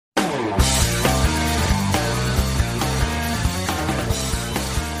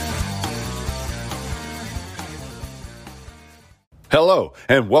Hello,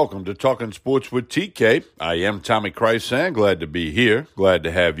 and welcome to Talking Sports with TK. I am Tommy Krysan. Glad to be here. Glad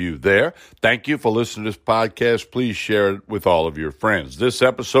to have you there. Thank you for listening to this podcast. Please share it with all of your friends. This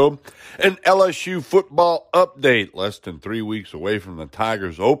episode, an LSU football update. Less than 3 weeks away from the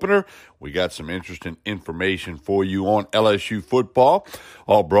Tigers opener. We got some interesting information for you on LSU football.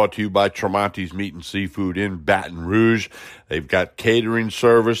 All brought to you by Tremonti's Meat and Seafood in Baton Rouge. They've got catering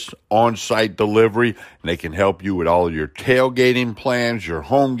service, on-site delivery, and they can help you with all of your tailgating plans, your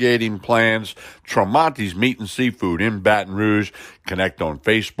home gating plans. Tremonti's Meat and Seafood in Baton Rouge. Connect on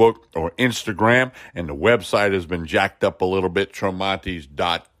Facebook or Instagram, and the website has been jacked up a little bit,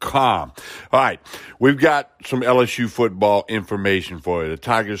 tremontis.com. All right, we've got some LSU football information for you. The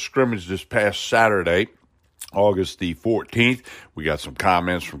Tigers scrimmage this past Saturday, August the 14th. We got some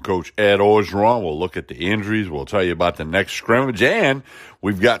comments from Coach Ed Orgeron. We'll look at the injuries. We'll tell you about the next scrimmage. And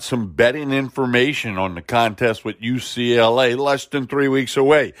we've got some betting information on the contest with UCLA less than 3 weeks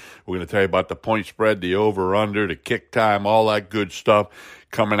away. We're going to tell you about the point spread, the over-under, the kick time, all that good stuff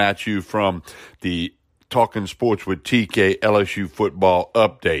coming at you from the Talking Sports with TK LSU football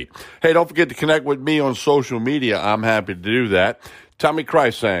update. Hey, don't forget to connect with me on social media. I'm happy to do that. Tommy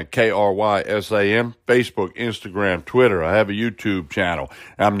Krysan, Krysan, Facebook, Instagram, Twitter. I have a YouTube channel.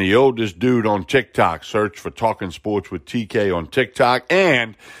 I'm the oldest dude on TikTok. Search for Talking Sports with TK on TikTok.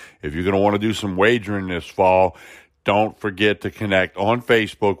 And if you're going to want to do some wagering this fall, don't forget to connect on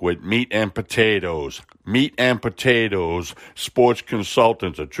Facebook with Meat and Potatoes. Meat and Potatoes Sports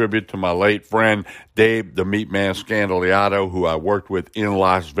Consultants, a tribute to my late friend Dave, the Meat Man Scandaliato, who I worked with in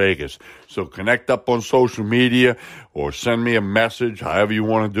Las Vegas. So connect up on social media or send me a message, however you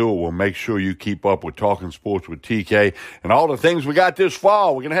want to do it. We'll make sure you keep up with Talking Sports with TK and all the things we got this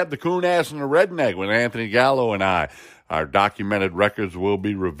fall. We're going to have the Coon Ass and the Redneck with Anthony Gallo and I. Our documented records will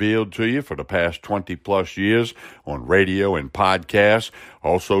be revealed to you for the past 20-plus years on radio and podcasts.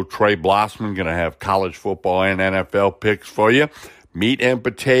 Also, Trey Blossman going to have college football and NFL picks for you. Meat and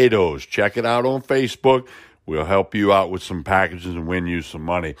Potatoes. Check it out on Facebook. We'll help you out with some packages and win you some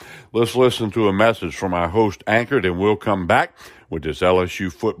money. Let's listen to a message from our host, Anchored, and we'll come back with this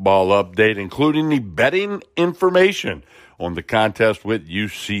LSU football update, including the betting information on the contest with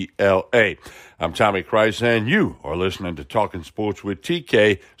UCLA. I'm Tommy Krysan. You are listening to Talking Sports with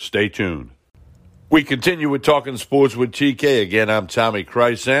TK. Stay tuned. We continue with Talking Sports with TK. Again, I'm Tommy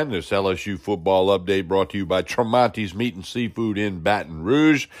Krysan. This LSU football update brought to you by Tremonti's Meat and Seafood in Baton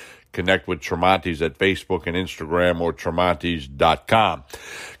Rouge. Connect with Tremonti's at Facebook and Instagram or tremontis.com.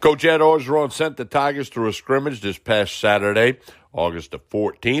 Coach Ed Orgeron sent the Tigers through a scrimmage this past Saturday, August the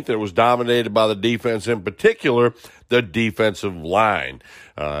 14th. It was dominated by the defense, in particular, the defensive line.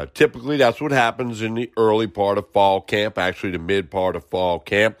 Typically, that's what happens in the early part of fall camp, actually the mid part of fall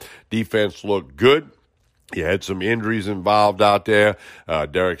camp. Defense looked good. You had some injuries involved out there.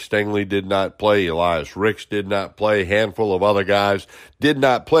 Derek Stingley did not play. Elias Ricks did not play. A handful of other guys did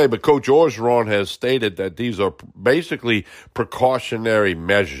not play. But Coach Orgeron has stated that these are basically precautionary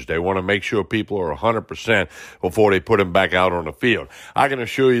measures. They want to make sure people are 100% before they put them back out on the field. I can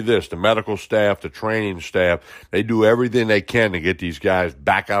assure you this, the medical staff, the training staff, they do everything they can to get these guys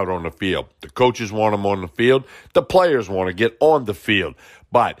back out on the field. The coaches want them on the field. The players want to get on the field.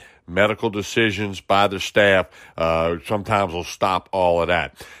 But medical decisions by the staff sometimes will stop all of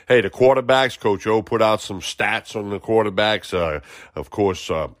that. Hey, the quarterbacks, Coach O put out some stats on the quarterbacks. Of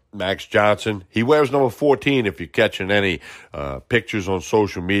course, Max Johnson, he wears number 14 if you're catching any pictures on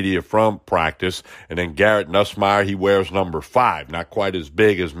social media from practice. And then Garrett Nussmeier, he wears number 5, not quite as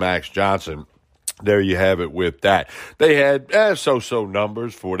big as Max Johnson. There you have it with that. They had so-so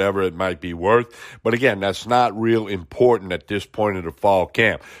numbers for whatever it might be worth. But again, that's not real important at this point of the fall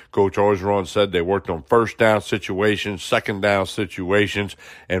camp. Coach Orgeron said they worked on first down situations, second down situations,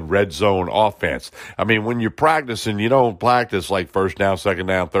 and red zone offense. I mean, when you're practicing, you don't practice like first down, second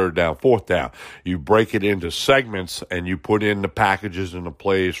down, third down, fourth down. You break it into segments, and you put in the packages and the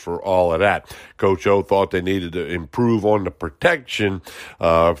plays for all of that. Coach O thought they needed to improve on the protection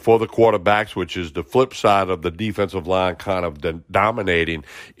for the quarterbacks, which is the flip side of the defensive line kind of dominating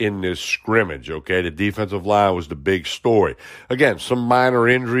in this scrimmage, okay? The defensive line was the big story. Again, some minor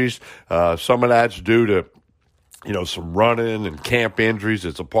injuries. Some of that's due to some running and camp injuries.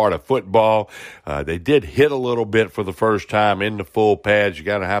 It's a part of football. They did hit a little bit for the first time in the full pads. You're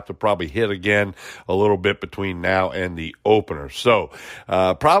going to have to probably hit again a little bit between now and the opener. So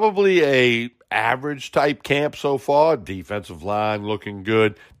probably a average type camp so far. Defensive line looking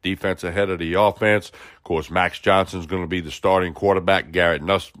good. Defense ahead of the offense. Of course, Max Johnson's going to be the starting quarterback. Garrett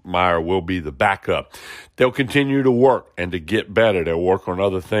Nussmeier will be the backup. They'll continue to work and to get better. They'll work on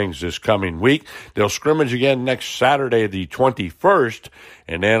other things this coming week. They'll scrimmage again next Saturday, the 21st,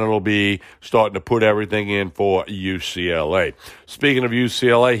 and then it'll be starting to put everything in for UCLA. Speaking of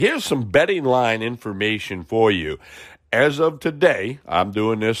UCLA, here's some betting line information for you. As of today, I'm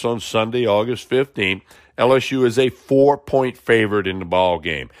doing this on Sunday, August 15th, LSU is a 4-point favorite in the ball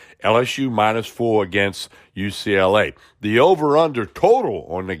game. LSU -4 against UCLA. The over-under total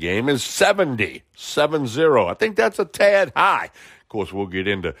on the game is 70. I think that's a tad high. Of course, we'll get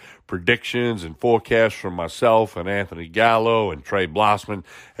into predictions and forecasts from myself and Anthony Gallo and Trey Blossman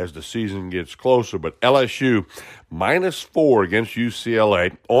as the season gets closer. But LSU -4 against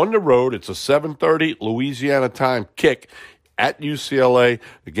UCLA. On the road, it's a 7:30 Louisiana time kick at UCLA.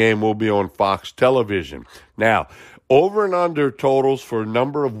 The game will be on Fox Television. Now, over and under totals for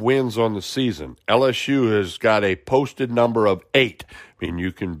number of wins on the season. LSU has got a posted number of 8. I mean,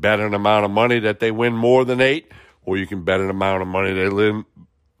 you can bet an amount of money that they win more than 8, or you can bet an amount of money they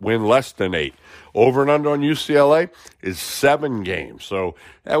win less than 8. Over and under on UCLA is 7 games. So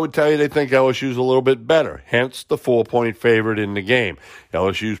that would tell you they think LSU's a little bit better, hence the 4-point favorite in the game.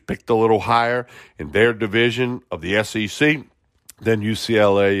 LSU's picked a little higher in their division of the SEC than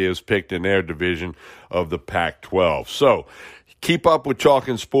UCLA is picked in their division of the Pac-12. So keep up with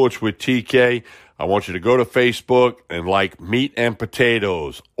Talking Sports with TK. I want you to go to Facebook and like Meat and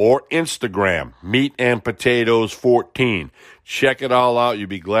Potatoes, or Instagram, Meat and Potatoes 14. Check it all out. You'll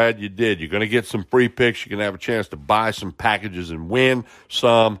be glad you did. You're going to get some free picks. You're going to have a chance to buy some packages and win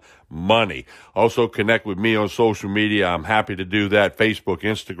some money. Also, connect with me on social media. I'm happy to do that. Facebook,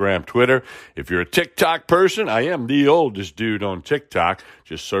 Instagram, Twitter. If you're a TikTok person, I am the oldest dude on TikTok.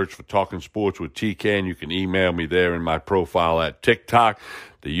 Just search for Talking Sports with TK, and you can email me there in my profile at TikTok,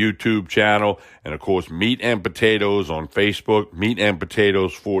 the YouTube channel, and, of course, Meat and Potatoes on Facebook, Meat and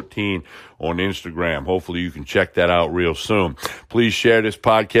Potatoes 14 on Instagram. Hopefully you can check that out real soon. Please share this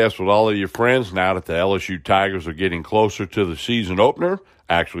podcast with all of your friends now that the LSU Tigers are getting closer to the season opener.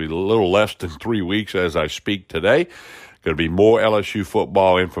 Actually, a little less than 3 weeks as I speak today. Going to be more LSU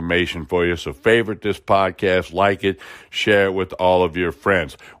football information for you. So favorite this podcast, like it, share it with all of your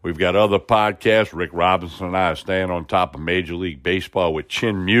friends. We've got other podcasts. Rick Robinson and I are staying on top of Major League Baseball with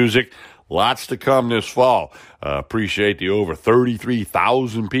Chin Music. Lots to come this fall. Appreciate the over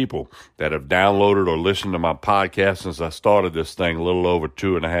 33,000 people that have downloaded or listened to my podcast since I started this thing a little over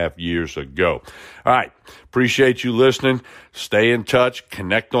 2.5 years ago. All right. Appreciate you listening. Stay in touch.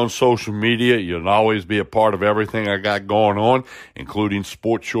 Connect on social media. You'll always be a part of everything I got going on, including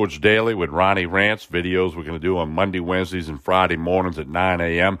Sports Shorts Daily with Ronnie Rants, videos we're going to do on Monday, Wednesdays, and Friday mornings at 9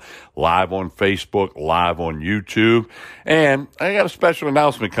 a.m., live on Facebook, live on YouTube. And I got a special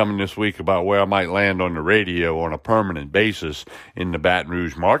announcement coming this week about where I might land on the radio on a permanent basis in the Baton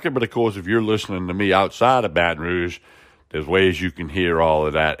Rouge market. But, of course, if you're listening to me outside of Baton Rouge, there's ways you can hear all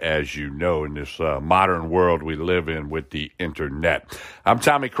of that, as you know, in this modern world we live in with the internet. I'm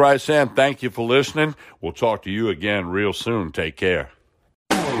Tommy Chrysan. Thank you for listening. We'll talk to you again real soon. Take care.